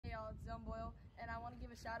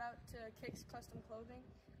give a shout out to Kicks Custom Clothing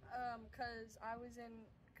because I was in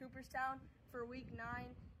Cooperstown for week 9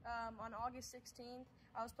 on August 16th.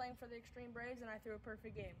 I was playing for the Extreme Braves and I threw a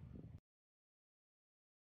perfect game.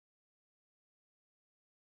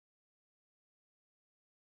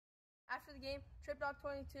 After the game,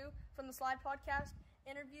 TripDog22 from the Slide Podcast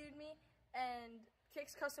interviewed me, and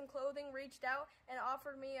Kicks Custom Clothing reached out and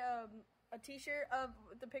offered me a t-shirt of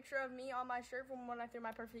the picture of me on my shirt from when I threw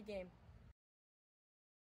my perfect game.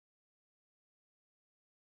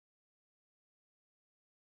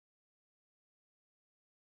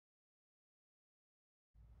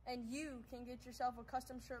 And you can get yourself a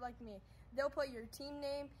custom shirt like me. They'll put your team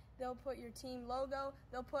name, they'll put your team logo,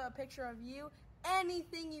 they'll put a picture of you,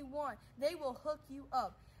 anything you want. They will hook you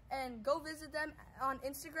up. And go visit them on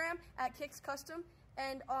Instagram at Kicks Custom,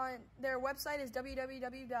 and on their website is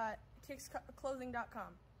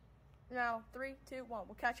www.kicksclothing.com. Now, 3, 2, 1.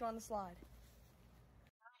 We'll catch you on the slide.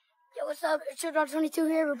 Yo, what's up? It's TripDog22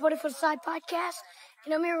 here, reporting for the Slide Podcast.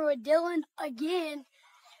 And I'm here with Dylan again.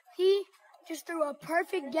 He just threw a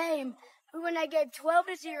perfect game. We won that game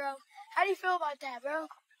 12-0. How do you feel about that, bro?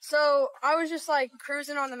 So I was just like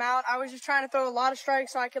cruising on the mound. I was just trying to throw a lot of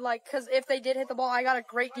strikes so I could because if they did hit the ball, I got a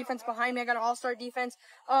great defense behind me. I got an all-star defense.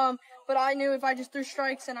 But I knew if I just threw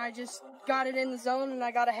strikes and I just got it in the zone and I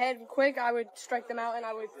got ahead quick, I would strike them out and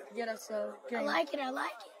I would get us a game. I like it.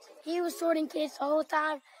 He was sorting kids the whole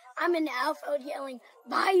time. I'm in the outfield yelling,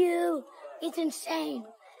 Bayou! It's insane.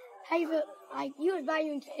 How you feel? Like, you was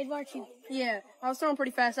Bayou and kids, weren't you? Yeah, I was throwing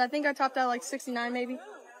pretty fast. I think I topped out like 69 maybe,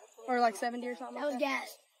 or like 70 or something. That was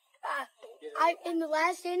gas. In the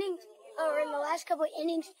last couple of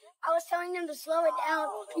innings, I was telling them to slow it down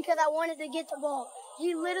because I wanted to get the ball.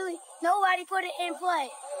 Nobody put it in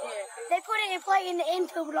play. Yeah. They put it in play in the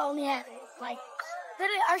infield, but only happened.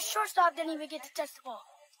 Literally, our shortstop didn't even get to touch the ball.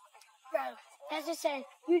 Bro, as I say,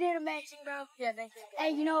 you did amazing, bro. Yeah, thank you.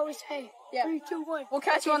 Hey, you know what we say? Yeah. 3, 2, 1. We'll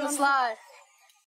catch you on the slide.